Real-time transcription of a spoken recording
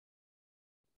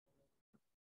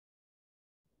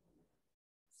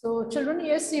So children,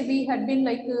 yes, we had been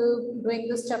like doing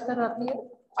this chapter earlier.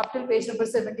 Up till page number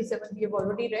 77, we have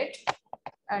already read.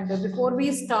 And before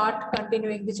we start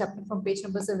continuing the chapter from page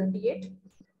number 78,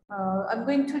 I'm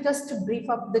going to just brief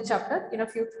up the chapter in a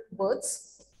few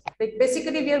words. Like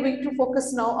basically, we are going to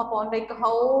focus now upon like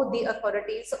how the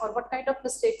authorities or what kind of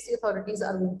mistakes the authorities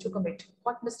are going to commit,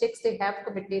 what mistakes they have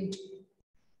committed.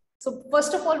 So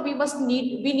first of all, we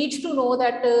need to know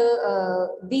that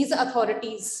these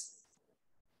authorities,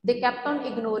 they kept on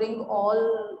ignoring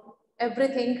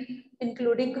everything,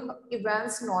 including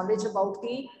Evans' knowledge about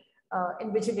the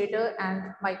invigilator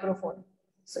and microphone.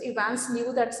 So Evans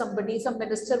knew that some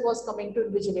minister was coming to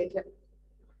invigilate him.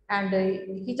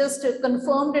 And he just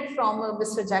confirmed it from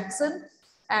Mr. Jackson.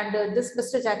 And this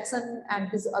Mr. Jackson and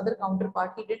his other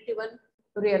counterpart, he didn't even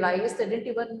realize, they didn't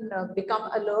even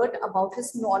become alert about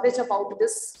his knowledge about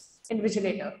this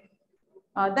invigilator.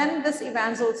 Then this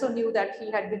Evans also knew that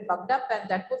he had been bugged up, and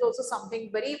that was also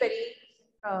something very, very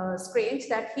strange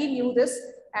that he knew this,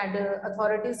 and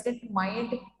authorities didn't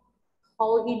mind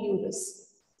how he knew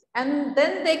this. And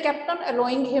then they kept on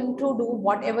allowing him to do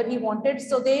whatever he wanted.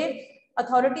 So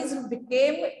authorities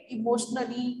became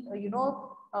emotionally,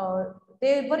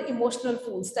 they were emotional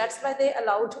fools. That's why they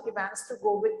allowed Evans to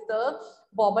go with the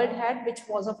bobbled hat, which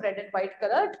was of red and white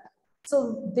colored.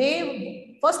 So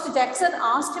first Jackson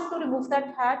asked him to remove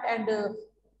that hat, and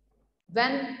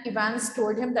when Evans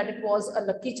told him that it was a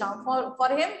lucky charm for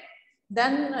him,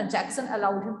 then Jackson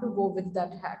allowed him to go with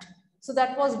that hat. So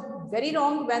that was very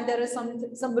wrong. When there is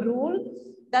some rule,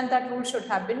 then that rule should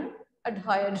have been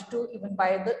adhered to even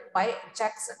by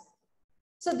Jackson.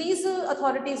 So these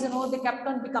authorities, they kept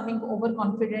on becoming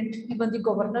overconfident. Even the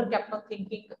governor kept on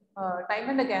thinking time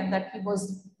and again that he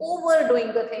was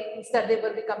overdoing the things, that they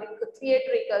were becoming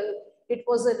theatrical. It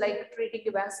was like treating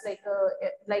Evans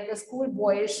like a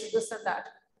schoolboyish, this and that.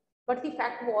 But the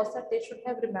fact was that they should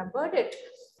have remembered it,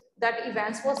 that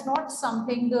Evans was not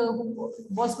something,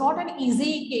 was not an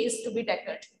easy case to be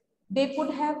tackled. They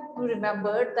could have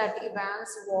remembered that Evans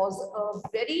was a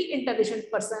very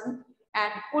intelligent person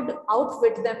and could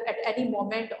outwit them at any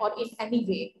moment or in any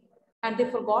way. And they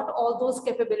forgot all those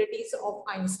capabilities of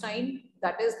Einstein,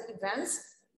 that is Evans,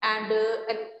 and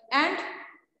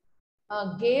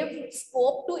gave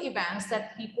scope to Evans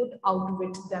that he could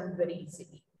outwit them very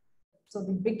easily. So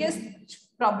the biggest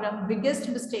problem, biggest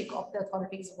mistake of the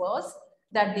authorities was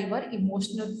that they were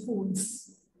emotional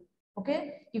fools.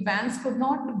 Okay, Evans could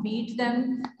not beat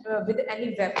them with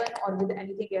any weapon or with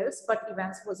anything else, but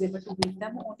Evans was able to beat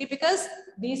them only because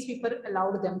these people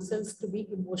allowed themselves to be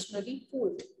emotionally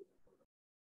fooled.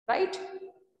 Right?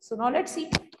 So now let's see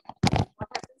what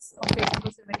happens on page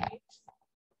number 78.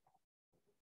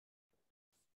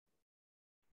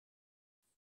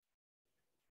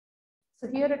 So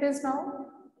here it is now.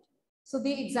 So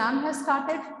the exam has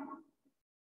started.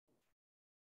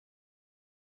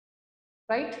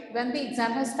 Right? When the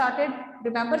exam has started,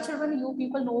 remember children, you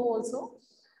people know also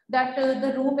that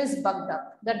the room is bugged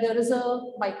up, that there is a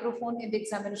microphone in the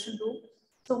examination room.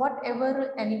 So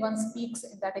whatever anyone speaks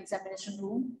in that examination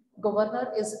room,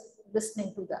 governor is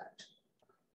listening to that.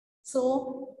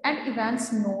 So, and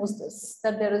Evans knows this,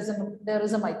 that there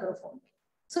is a microphone.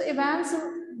 So Evans,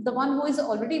 the one who is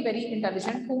already very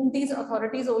intelligent, whom these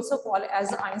authorities also call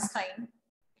as Einstein.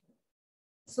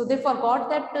 So they forgot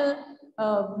that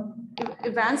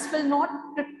Evans will not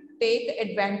take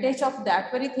advantage of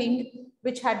that very thing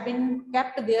which had been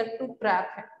kept there to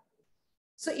trap him.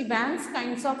 So Evans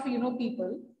kinds of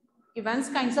people, Evans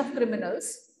kinds of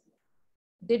criminals,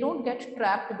 they don't get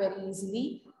trapped very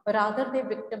easily, rather they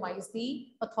victimize the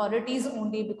authorities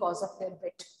only because of their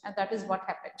wit, and that is what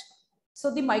happened.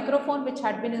 So the microphone which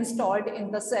had been installed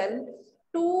in the cell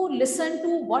to listen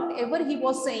to whatever he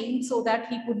was saying so that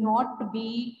he could not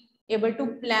be able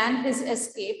to plan his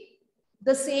escape,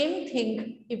 the same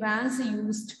thing Evans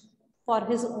used for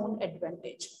his own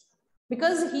advantage,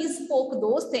 because he spoke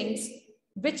those things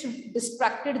which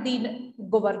distracted the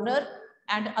governor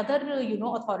and other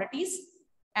authorities,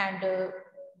 and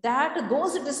that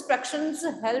those distractions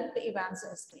helped Evans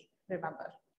escape,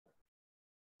 remember.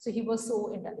 So he was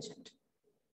so intelligent.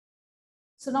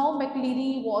 So now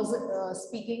McLeary was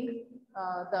speaking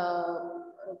the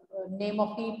name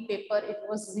of the paper, it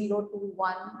was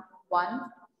 0211.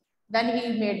 Then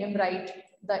he made him write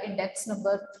the index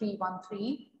number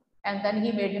 313, and then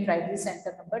he made him write the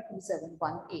center number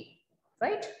 271A,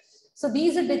 right? So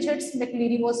these digits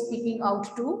McLeary was speaking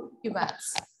out to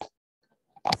Evans.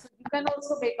 So you can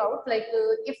also make out like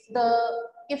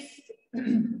if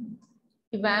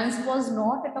Evans was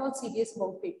not at all serious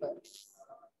about paper,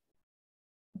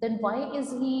 then why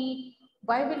is he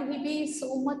Why will he be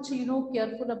so much,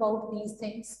 careful about these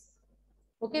things?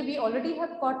 Okay, we already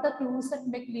have got the clues that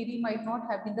McLeary might not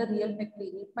have been the real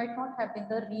McLeary. It might not have been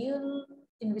the real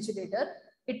invigilator.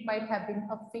 It might have been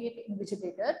a fake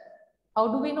invigilator.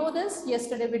 How do we know this?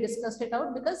 Yesterday we discussed it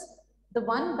out because the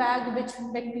one bag which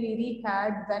McLeary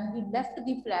had when he left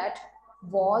the flat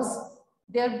was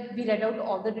there. We read out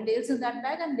all the details in that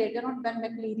bag, and later on when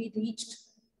McLeary reached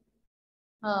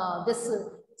this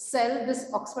cell, this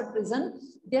Oxford prison,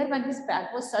 there when his bag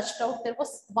was searched out, there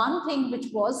was one thing which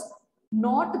was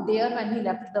not there when he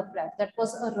left the flat. That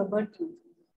was a rubber tube.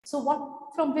 So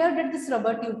from where did this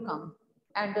rubber tube come?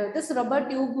 And this rubber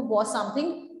tube was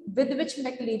something with which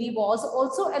McLeary was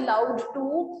also allowed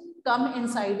to come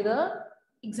inside the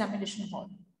examination hall.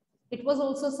 It was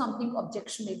also something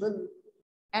objectionable.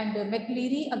 And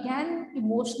McLeary again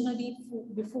emotionally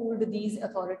befooled these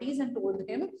authorities and told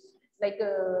him like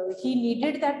he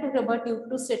needed that rubber tube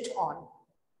to sit on,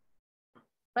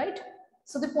 right?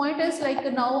 So the point is like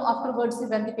now afterwards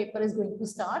when the paper is going to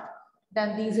start,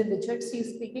 then these are digits he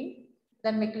is speaking.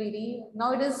 Then McLeary,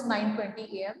 now it is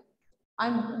 9:20 a.m.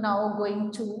 I'm now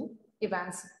going to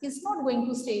Evans. He's not going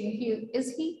to stay in here,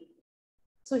 is he?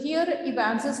 So here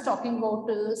Evans is talking about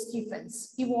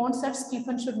Stephens. He wants that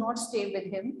Stephen should not stay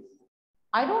with him.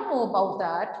 I don't know about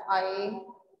that.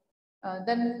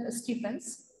 Then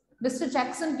Stephens, Mr.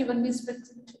 Jackson given me strict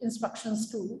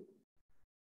instructions too.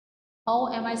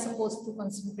 How am I supposed to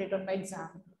concentrate on my exam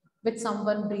with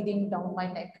someone breathing down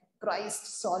my neck?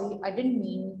 Christ, sorry, I didn't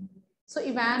mean. So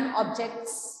Ivan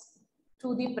objects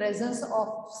to the presence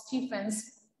of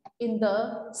Stephens in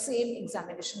the same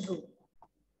examination room.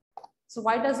 So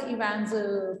why does Evans,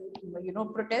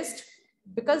 protest?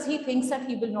 Because he thinks that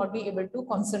he will not be able to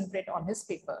concentrate on his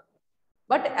paper.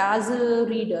 But as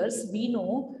readers, we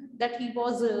know that he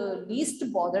was least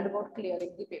bothered about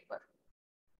clearing the paper.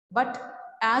 But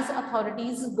as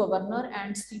authorities, Governor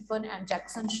and Stephen and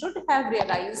Jackson should have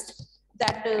realized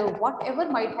that whatever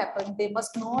might happen, they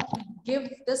must not give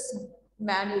this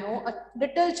man, a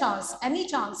little chance, any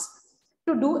chance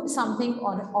to do something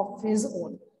of his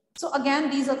own. So again,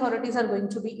 these authorities are going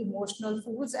to be emotional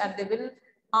fools, and they will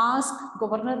ask,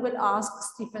 Governor will ask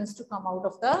Stephens to come out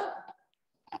of the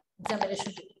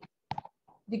examination room.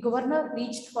 The governor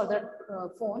reached for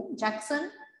the phone. Jackson,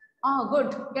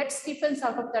 good, get Stephens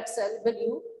out of that cell, will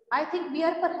you? I think we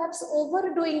are perhaps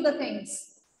overdoing the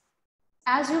things.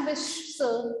 As you wish,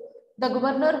 sir. The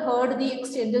governor heard the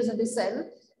exchanges in the cell,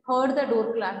 heard the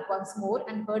door clank once more,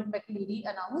 and heard McLeary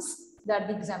announce that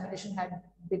the examination had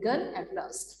begun at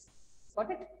last.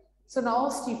 Got it? So now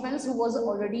Stephens, who was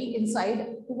already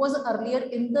inside, who was earlier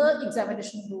in the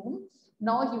examination room,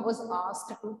 now he was asked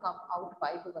to come out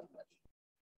by governor.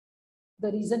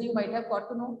 The reason you might have got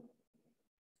to know.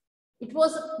 It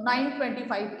was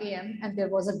 9:25 a.m. and there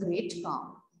was a great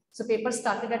calm. So paper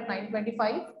started at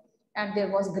 9:25 and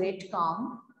there was great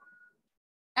calm.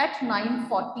 At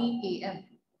 9:40 a.m.,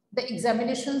 the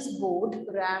examinations board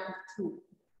ran through.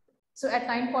 So at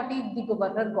 9:40, the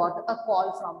governor got a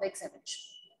call from the examination.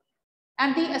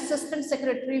 And the assistant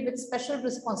secretary with special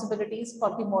responsibilities for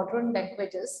the modern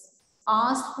languages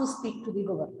asked to speak to the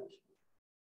governor.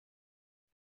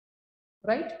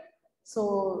 Right?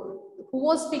 So who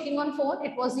was speaking on phone?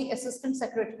 It was the assistant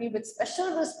secretary with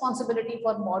special responsibility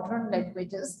for modern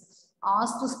languages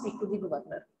asked to speak to the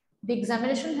governor. The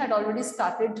examination had already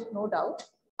started, no doubt,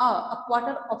 a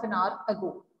quarter of an hour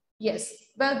ago. Yes,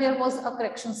 well, there was a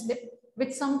correction slip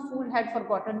which some fool had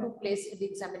forgotten to place in the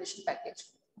examination package.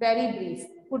 Very brief.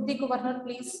 Could the governor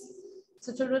please?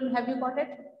 So children, have you got it?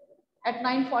 At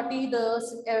 9:40,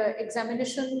 the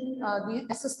examination, the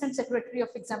assistant secretary of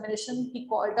examination, he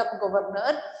called up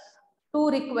governor to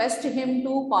request him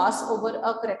to pass over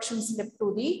a correction slip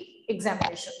to the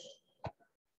examination.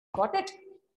 Got it?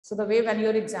 So the way when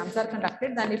your exams are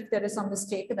conducted, then if there is some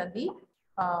mistake, then the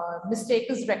mistake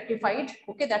is rectified.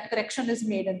 Okay, that correction is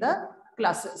made in the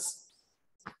classes.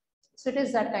 So it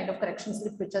is that kind of correction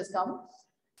slip which has come.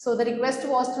 So the request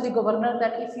was to the governor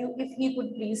that if he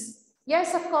could please.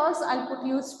 Yes, of course, I'll put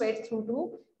you straight through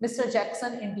to Mr.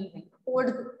 Jackson in D-Wing.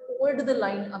 Hold the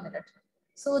line a minute.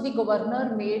 So the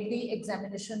governor made the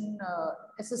examination,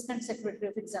 assistant secretary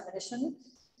of examination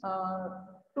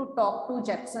to talk to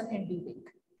Jackson in D-Wing.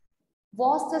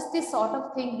 Was this the sort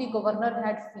of thing the governor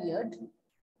had feared?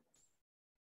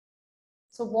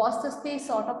 So was this the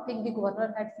sort of thing the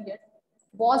governor had feared?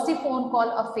 Was the phone call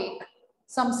a fake?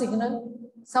 Some signal,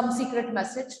 some secret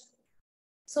message?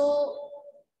 So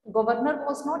governor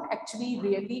was not actually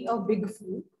really a big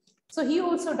fool. So he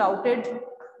also doubted,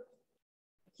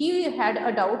 he had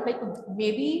a doubt like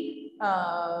maybe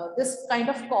this kind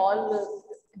of call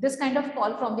This kind of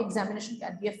call from the examination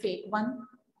can be a fake one.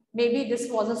 Maybe this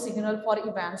was a signal for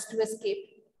Evans to escape.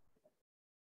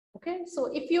 Okay, so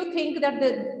if you think that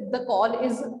the call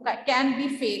can be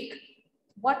fake,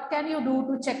 what can you do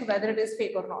to check whether it is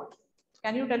fake or not?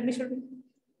 Can you tell me, Shruti?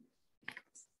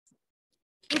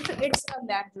 If it's a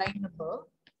landline number,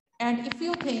 and if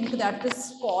you think that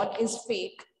this call is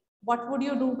fake, what would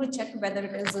you do to check whether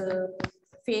it is a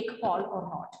fake call or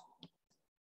not?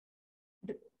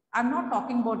 I'm not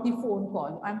talking about the phone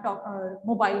call. I'm talking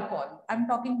mobile call. I'm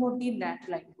talking about the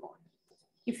landline call.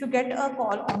 If you get a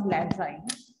call on landline,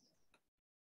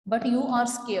 but you are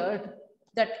scared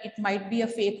that it might be a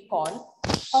fake call,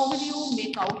 how will you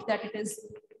make out that it is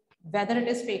whether it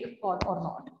is fake call or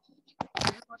not?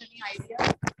 Have you got any idea?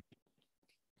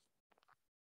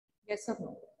 Yes or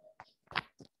no?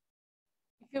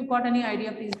 If you've got any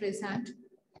idea, please raise hand.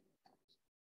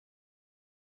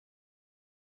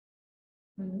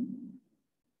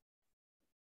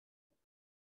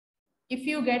 If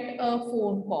you get a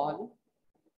phone call,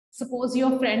 suppose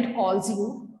your friend calls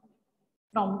you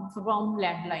from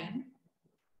landline,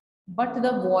 but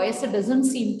the voice doesn't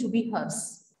seem to be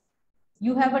hers.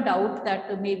 You have a doubt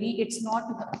that maybe it's not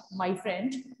my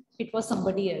friend, it was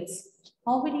somebody else.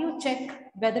 How will you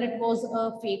check whether it was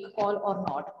a fake call or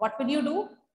not? What will you do?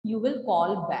 You will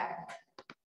call back.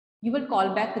 You will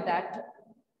call back that.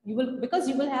 You will, because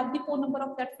you will have the phone number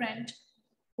of that friend.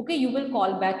 Okay, you will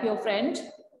call back your friend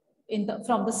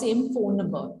from the same phone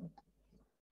number.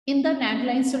 In the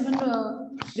landlines,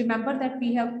 children, remember that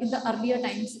we have in the earlier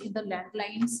times in the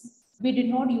landlines, we did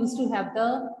not used to have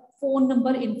the phone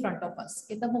number in front of us.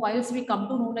 In the mobiles, we come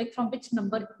to know like from which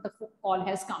number the call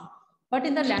has come. But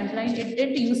in the landline, it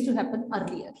didn't used to happen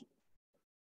earlier.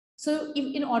 So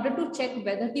in order to check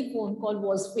whether the phone call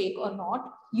was fake or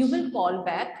not, you will call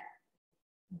back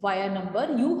via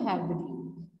number you have with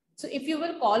you. So if you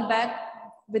will call back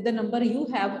with the number you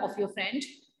have of your friend,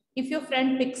 if your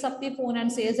friend picks up the phone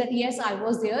and says that, yes, I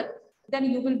was there, then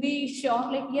you will be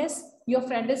sure like, yes, your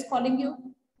friend is calling you.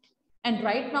 And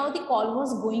right now the call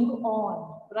was going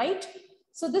on, right?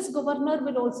 So this governor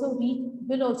will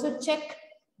also check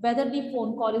whether the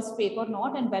phone call is fake or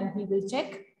not. And when he will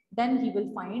check, then he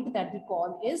will find that the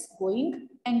call is going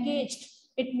engaged.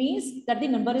 It means that the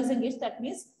number is engaged. That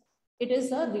means it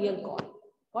is a real call.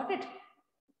 Got it?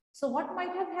 So what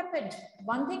might have happened?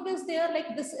 One thing is there,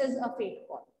 like this is a fake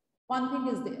call. One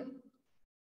thing is there.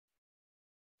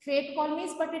 Fake call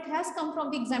means, but it has come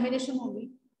from the examination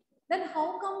only. Then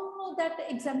how come that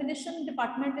the examination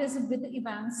department is with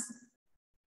Evans?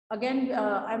 Again,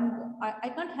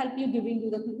 I can't help you giving you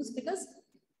the clues, because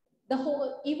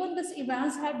even this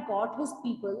Evans had got his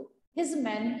people, his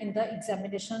men in the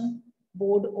examination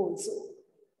board also.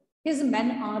 His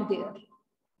men are there.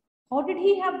 How did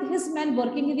he have his men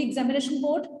working in the examination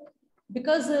board?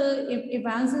 Because if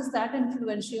Evans is that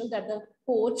influential that the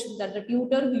coach, that the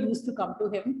tutor who used to come to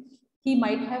him, he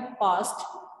might have passed,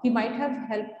 he might have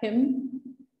helped him,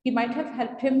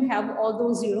 have all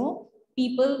those,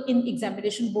 people in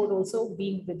examination board also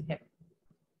being with him.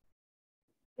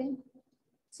 Okay.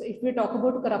 So if we talk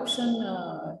about corruption,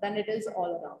 then it is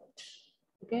all around.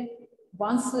 Okay.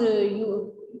 Once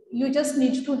you just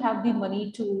need to have the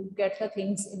money to get the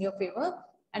things in your favor,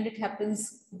 and it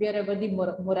happens wherever the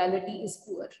morality is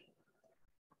poor.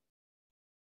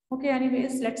 Okay,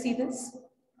 anyways, let's see this.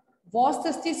 Was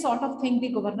this the sort of thing the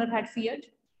governor had feared?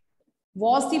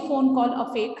 Was the phone call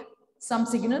a fake, some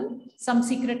signal, some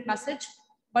secret message?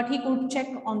 But he could check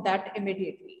on that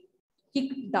immediately.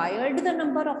 He dialed the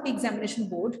number of the examination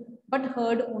board, but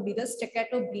heard only the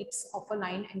staccato bleeps of a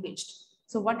line engaged.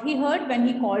 So what he heard when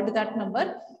he called that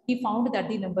number, he found that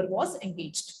the number was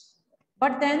engaged.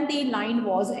 But then the line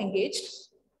was engaged,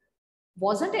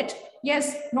 wasn't it?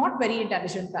 Yes, not very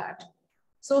intelligent that.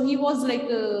 So he was like,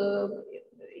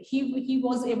 he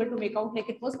was able to make out like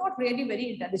it was not really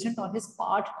very intelligent on his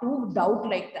part to doubt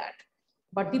like that.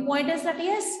 But the point is that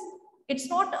yes, it's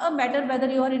not a matter whether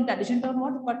you are intelligent or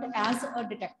not, but as a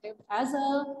detective, as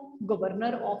a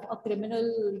governor of a criminal,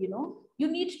 you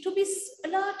need to be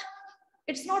alert.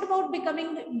 It's not about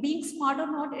being smart or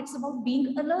not, it's about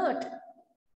being alert.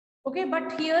 Okay,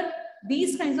 but here,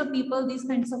 these kinds of people, these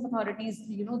kinds of authorities,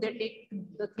 they take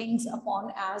the things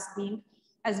upon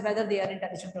as whether they are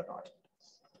intelligent or not.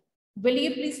 Will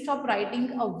you please stop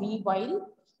writing a V while,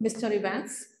 Mr.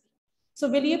 Evans? So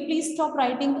will you please stop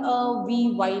writing a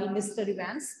V while, Mr.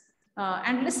 Evans,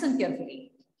 and listen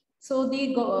carefully. So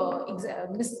the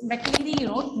Ms. McKinley,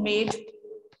 made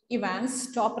Evans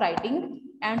stop writing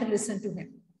and listen to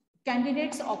him.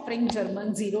 Candidates offering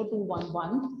German 0 to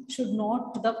 11 should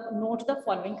note the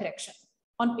following correction.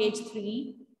 On page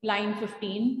 3, Line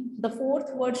 15, the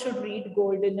fourth word should read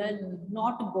goldenen,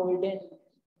 not golden.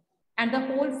 And the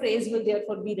whole phrase will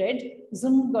therefore be read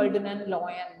zum goldenen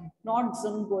Loyen, not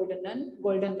zum goldenen,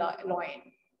 golden loin.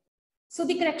 So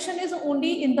the correction is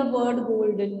only in the word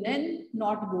goldenen,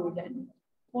 not golden.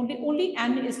 Only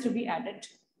N is to be added.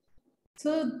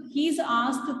 So he's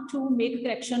asked to make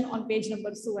correction on page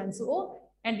number so and so,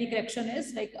 and the correction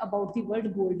is like about the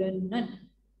word golden.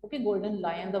 Okay, golden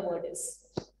lion, the word is.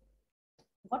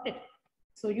 Got it?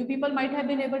 So you people might have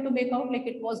been able to make out like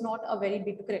it was not a very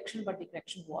big correction, but the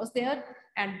correction was there,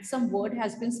 and some word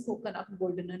has been spoken of,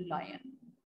 golden lion.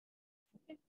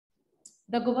 Okay.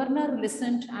 The governor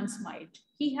listened and smiled.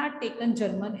 He had taken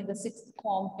German in the 6th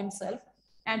form himself,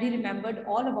 and he remembered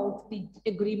all about the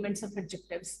agreements of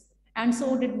adjectives. And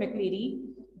so did McLeary.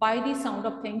 By the sound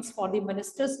of things, for the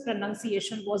minister's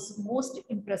pronunciation was most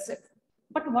impressive.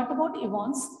 But what about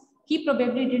Evans? He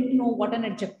probably didn't know what an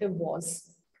adjective was.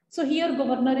 So here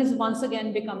governor is once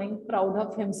again becoming proud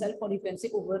of himself, or you can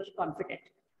say overconfident.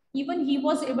 Even he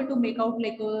was able to make out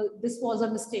like this was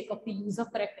a mistake of the use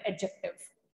of correct adjective.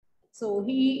 So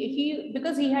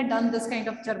because he had done this kind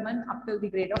of German up till the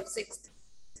grade of 6th.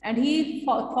 And he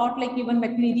thought like even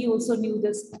McLeary also knew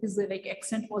this, his like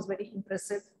accent was very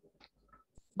impressive.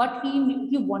 But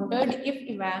he wondered if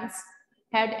Evans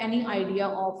had any idea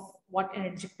of what an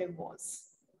adjective was.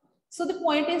 So the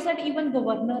point is that even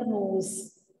governor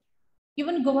knows,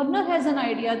 even governor has an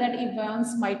idea that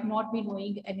Evans might not be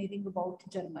knowing anything about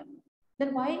German.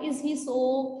 Then why is he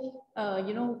so,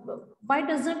 why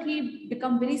doesn't he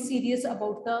become very serious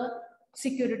about the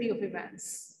security of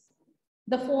Evans?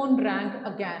 The phone rang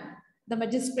again. The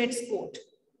magistrate's court.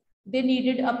 They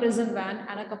needed a prison van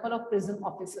and a couple of prison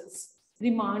officers.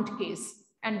 Remand case.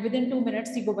 And within 2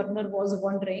 minutes, the governor was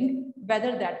wondering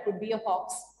whether that could be a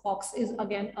hoax. Hoax is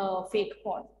again a fake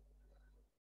call.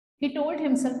 He told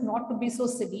himself not to be so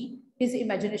silly. His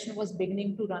imagination was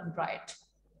beginning to run riot.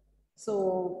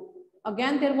 So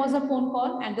again, there was a phone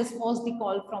call, and this was the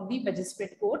call from the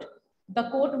magistrate court. The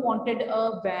court wanted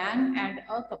a van and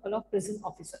a couple of prison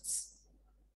officers.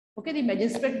 Okay, the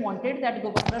magistrate wanted that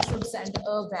governor should send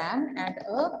a van and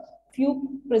a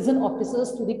few prison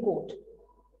officers to the court.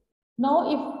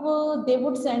 Now, if they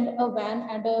would send a van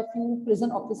and a few prison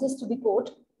officers to the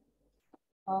court,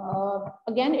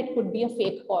 again, it could be a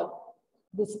fake call.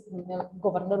 This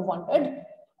governor wanted,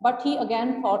 but he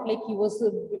again thought like he was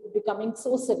becoming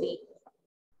so silly.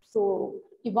 So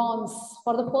Evans,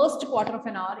 for the first quarter of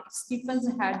an hour, Stephens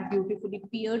had beautifully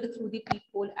peered through the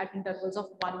peephole at intervals of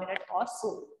 1 minute or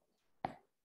so.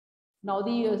 Now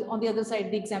on the other side,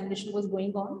 the examination was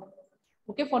going on.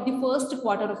 Okay, for the first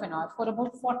quarter of an hour, for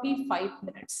about 45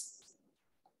 minutes.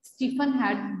 Stephen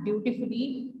had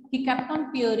beautifully, he kept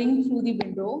on peering through the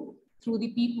window, through the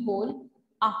peephole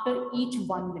after each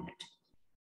 1 minute.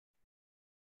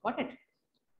 Got it?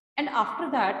 And after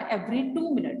that, every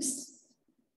 2 minutes.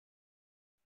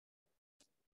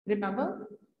 Remember,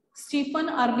 Stephen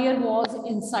earlier was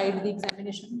inside the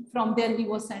examination. From there, he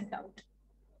was sent out.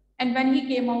 And when he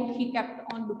came out, he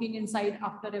kept on looking inside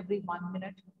after every 1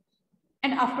 minute.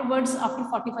 And afterwards, after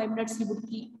 45 minutes, he would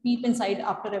peep inside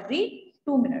after every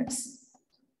 2 minutes.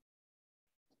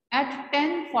 At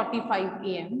 10:45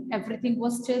 a.m., everything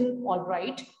was still all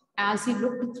right as he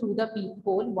looked through the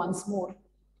peephole once more.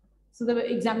 So the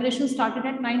examination started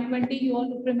at 9:20, you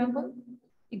all remember?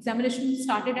 Examination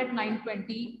started at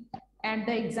 9:20 and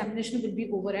the examination will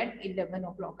be over at 11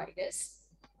 o'clock, I guess.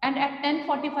 And at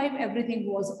 10:45, everything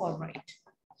was all right.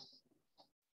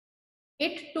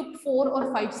 It took 4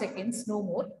 or 5 seconds, no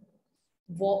more.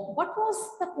 What was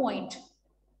the point?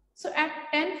 So at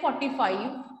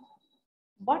 10:45,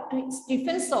 what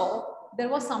Stephen saw, there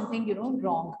was something,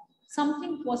 wrong.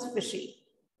 Something was fishy.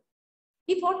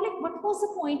 He thought like, what was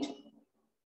the point?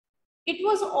 It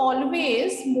was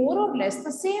always more or less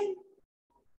the same.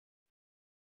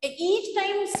 Each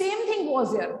time, same thing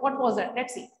was there. What was that?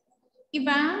 Let's see.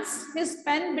 Evans, his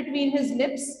pen between his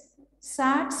lips,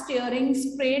 sat staring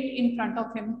straight in front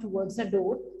of him towards the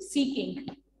door, seeking.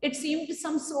 It seemed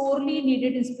some sorely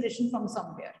needed inspiration from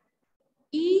somewhere.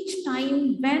 Each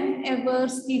time, whenever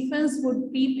Stephens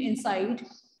would peep inside,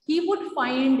 he would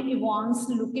find Evans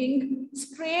looking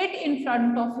straight in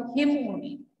front of him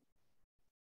only.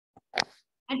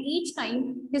 And each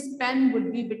time, his pen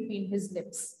would be between his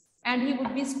lips. And he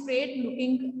would be straight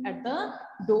looking at the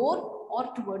door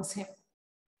or towards him.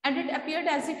 And it appeared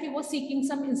as if he was seeking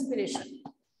some inspiration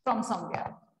from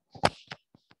somewhere.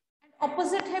 And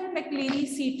opposite him, McLeary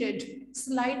seated,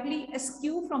 slightly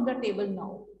askew from the table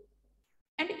now.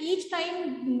 And each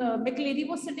time McLeary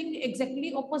was sitting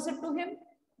exactly opposite to him,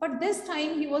 but this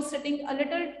time he was sitting a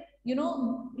little you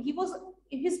know,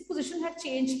 his position had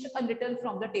changed a little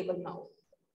from the table now.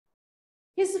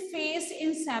 His face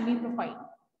in semi-profile.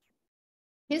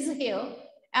 His hair,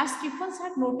 as Stephens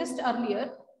had noticed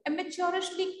earlier,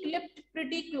 amateurishly clipped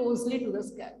pretty closely to the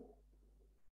scalp.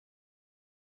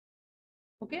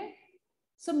 Okay,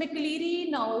 so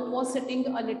McLeary now was sitting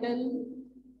a little,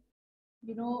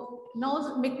 you know,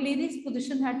 now McLeary's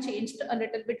position had changed a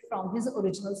little bit from his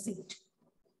original seat.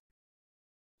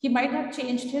 He might have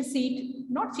changed his seat,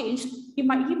 not changed,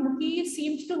 he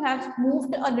seemed to have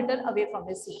moved a little away from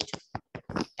his seat.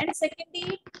 And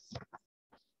secondly,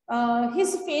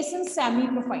 his face in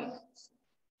semi-profile.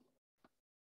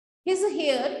 His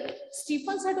hair,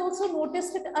 Stephens had also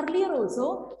noticed it earlier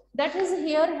also, that his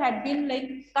hair had been like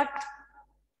cut.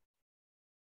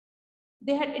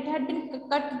 It had been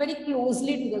cut very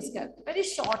closely to the scalp. Very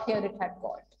short hair it had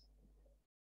got.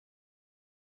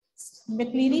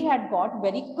 McLeary had got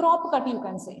very crop cut, you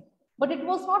can say, but it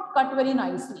was not cut very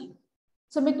nicely.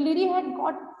 So McLeary had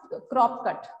got crop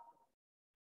cut.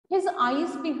 His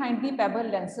eyes behind the pebble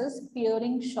lenses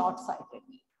peering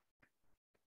short-sightedly.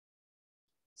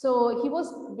 So he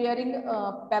was wearing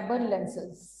pebble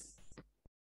lenses,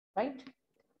 right?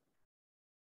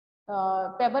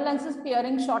 Pebble lenses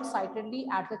peering short-sightedly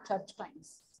at the church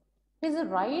times. His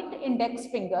right index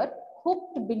finger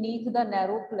hooked beneath the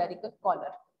narrow clerical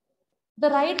collar. The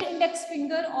right index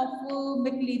finger of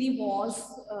McLeary was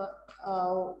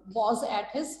at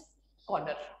his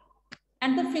collar,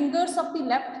 and the fingers of the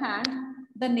left hand,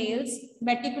 the nails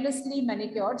meticulously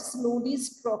manicured, slowly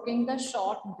stroking the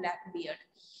short black beard.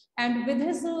 And with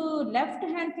his left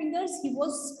hand fingers, he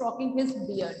was stroking his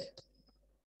beard.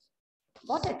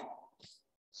 Got it?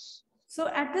 So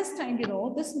at this time, you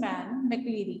know, this man,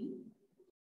 McLeary,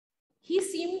 he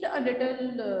seemed a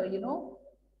little, you know,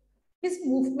 his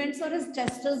movements or his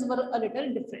gestures were a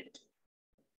little different.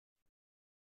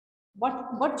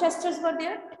 What gestures were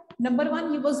there? Number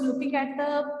one, he was looking at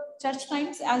the church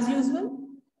times as usual.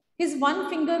 His one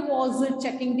finger was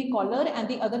checking the collar and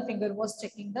the other finger was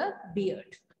checking the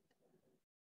beard.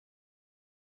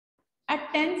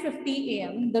 At 10:50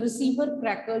 a.m., the receiver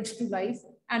crackled to life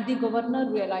and the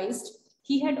governor realized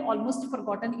he had almost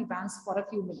forgotten Evans for a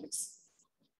few minutes.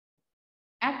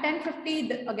 At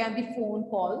 10:50, again, the phone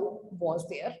call was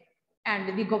there.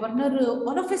 And the governor,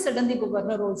 all of a sudden, the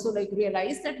governor also like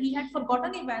realized that he had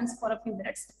forgotten Evans for a few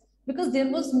minutes because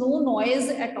there was no noise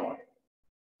at all.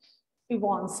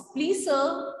 Evans, please,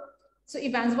 sir. So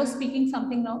Evans was speaking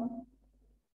something now.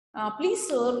 Please,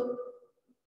 sir,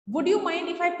 would you mind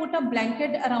if I put a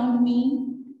blanket around me?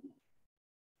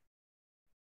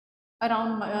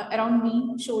 Around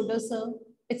me, shoulder, sir.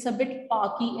 It's a bit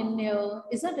parky in here,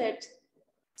 isn't it?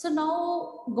 So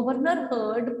now governor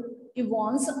heard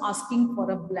Evans asking for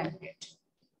a blanket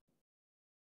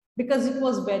because it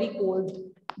was very cold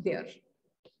there.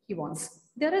 Evans,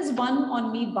 there is one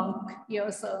on me bunk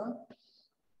here, sir.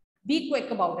 Be quick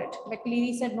about it.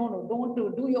 McLeary said, no, don't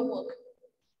do your work.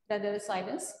 Then there is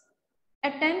silence.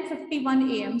 At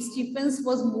 10:51 a.m., Stephens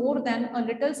was more than a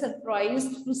little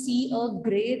surprised to see a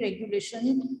gray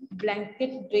regulation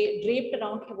blanket draped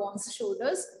around Evans'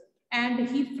 shoulders, and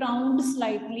he frowned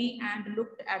slightly and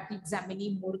looked at the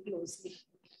examinee more closely.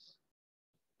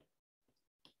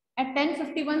 At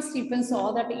 10:51, Stephens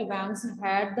saw that Evans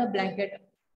had the blanket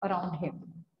around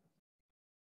him,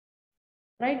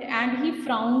 right? And he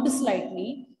frowned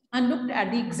slightly and looked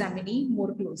at the examinee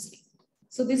more closely.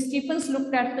 So the Stephens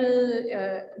looked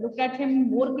at him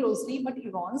more closely, but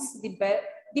Evans,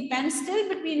 the pen still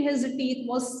between his teeth,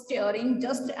 was staring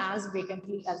just as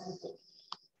vacantly as before.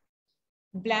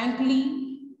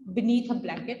 Blankly beneath a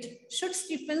blanket, should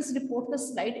Stephens report a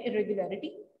slight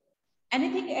irregularity?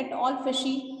 Anything at all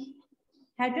fishy?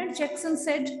 Hadn't Jackson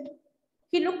said?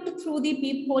 He looked through the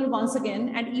peephole once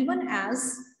again, and even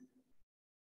as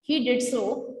he did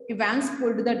so, Evans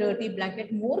pulled the dirty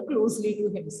blanket more closely to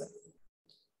himself.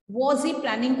 Was he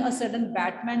planning a sudden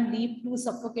Batman leap to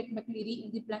suffocate McLeary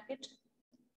in the blanket?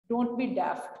 Don't be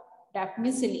daft. Daft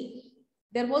means silly.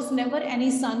 There was never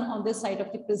any sun on this side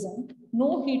of the prison,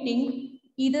 no heating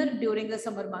either during the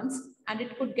summer months, and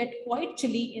it could get quite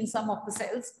chilly in some of the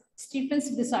cells.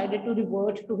 Stephens decided to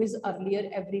revert to his earlier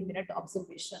every-minute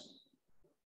observation.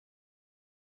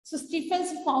 So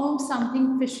Stephens found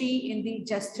something fishy in the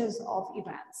gestures of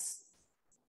Evans.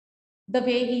 The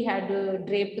way he had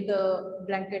draped the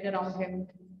blanket around him,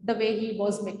 the way he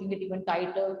was making it even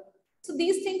tighter. So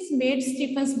these things made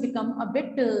Stephens become a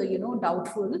bit,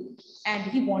 doubtful, and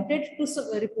he wanted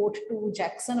to report to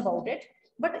Jackson about it.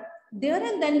 But there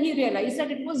and then he realized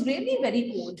that it was really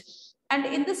very cold, And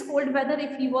in this cold weather,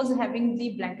 if he was having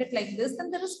the blanket like this,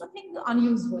 then there is nothing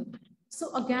unusual.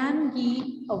 So again,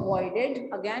 he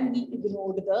avoided, again, he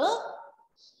ignored the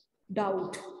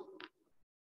doubt.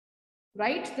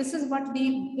 Right? This is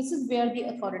where the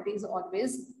authorities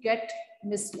always get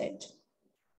misled.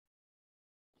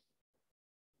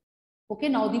 Okay,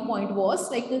 now the point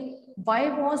was like, why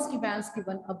was Evans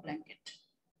given a blanket?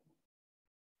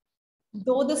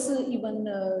 Though this even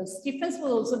Stephens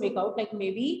will also make out like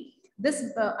maybe this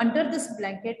under this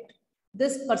blanket,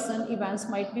 this person Evans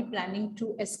might be planning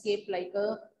to escape like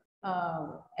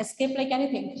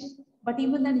anything. But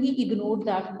even then he ignored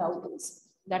that doubt.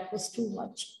 That was too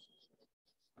much.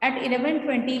 At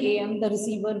 11:20 a.m., the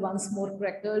receiver once more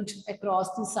crackled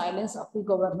across the silence of the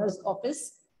governor's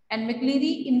office, and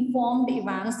McLeary informed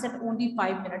Evans that only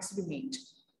 5 minutes remained.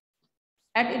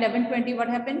 At 11:20, what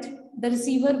happened? The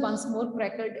receiver once more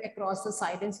crackled across the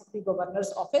silence of the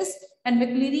governor's office, and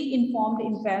McLeary informed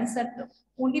Evans that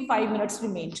only 5 minutes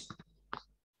remained.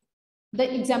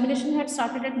 The examination had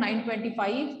started at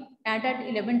 9:25, and at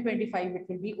 11:25 it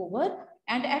will be over.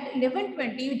 And at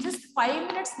 11:20, just 5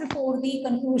 minutes before the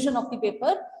conclusion of the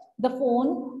paper, the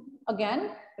phone again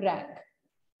rang.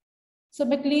 So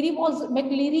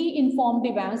McLeary informed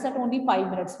Evans that only 5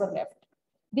 minutes were left.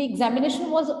 The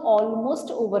examination was almost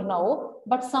over now,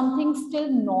 but something still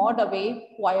gnawed away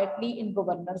quietly in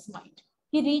governor's mind.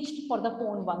 He reached for the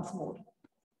phone once more.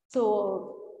 So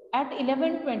at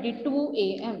 11:22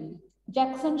 a.m.,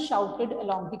 Jackson shouted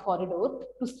along the corridor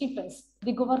to Stephens.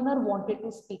 The governor wanted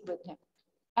to speak with him.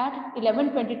 At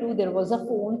 11:22, there was a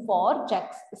phone for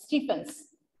Stephens.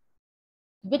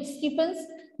 Which Stephens?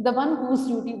 The one whose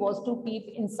duty was to peep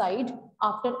inside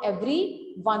after every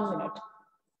 1 minute.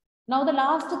 Now the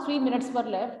last 3 minutes were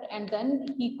left, and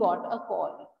then he got a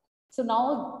call. So now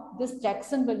this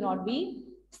Stephens will not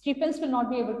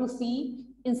be able to see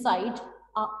inside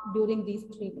during these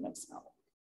 3 minutes now.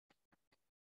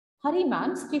 Hurry,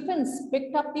 man. Stephens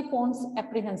picked up the phone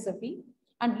apprehensively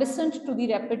and listened to the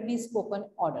rapidly spoken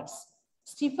orders.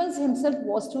 Stephens himself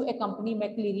was to accompany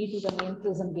McLeary to the main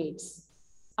prison gates.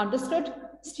 Understood?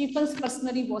 Stephens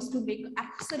personally was to make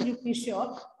absolutely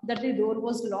sure that the door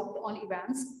was locked on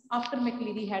Evans after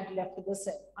McLeary had left the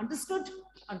cell. Understood?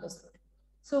 Understood.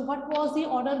 So what was the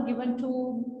order given to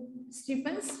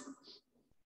Stephens?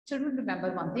 Children,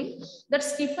 remember one thing, that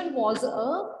Stephen was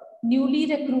a newly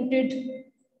recruited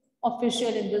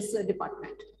official in this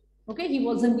department. Okay, he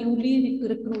was a newly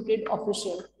recruited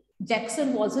official.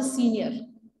 Jackson was a senior.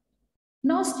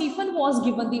 Now Stephen was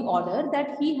given the order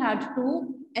that he had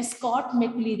to escort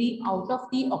McLeary out of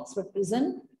the Oxford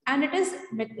prison, and it is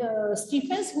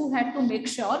Stephens who had to make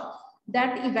sure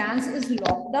that Evans is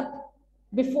locked up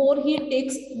before he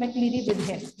takes McLeary with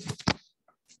him.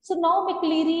 So now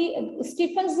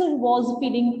Stephens was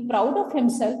feeling proud of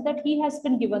himself that he has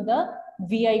been given the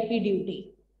VIP duty.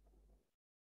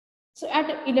 So at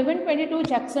 11:22,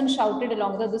 Jackson shouted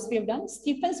along this we have done.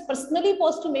 Stephens personally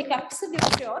was to make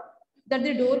absolutely sure that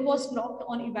the door was locked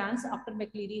on Evans after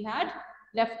McLeary had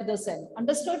left the cell.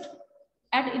 Understood?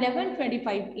 At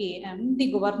 11:25 a.m.,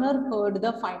 the governor heard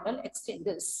the final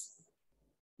exchanges.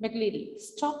 McLeary,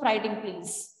 stop writing,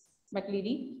 please.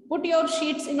 McLeary, put your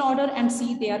sheets in order and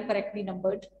see they are correctly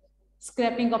numbered.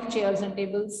 Scraping of chairs and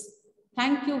tables.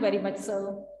 Thank you very much, sir.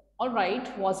 All right,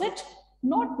 was it?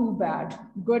 Not too bad.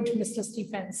 Good, Mr.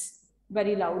 Stephens.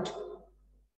 Very loud.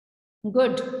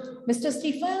 Good. Mr.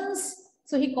 Stephens.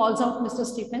 So he calls out Mr.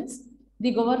 Stephens.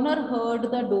 The governor heard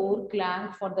the door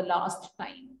clang for the last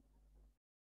time.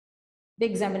 The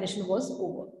examination was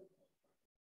over.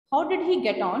 How did he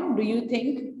get on, do you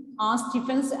think? Asked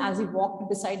Stephens as he walked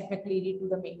beside McLeary to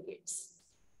the main gates.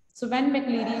 So when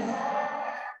McLeary,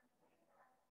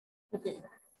 okay.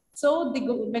 So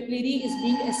McLeary is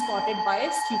being escorted by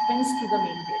Stephens to the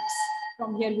main gates.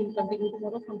 From here we'll continue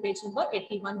tomorrow. From page number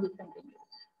 81 we'll continue.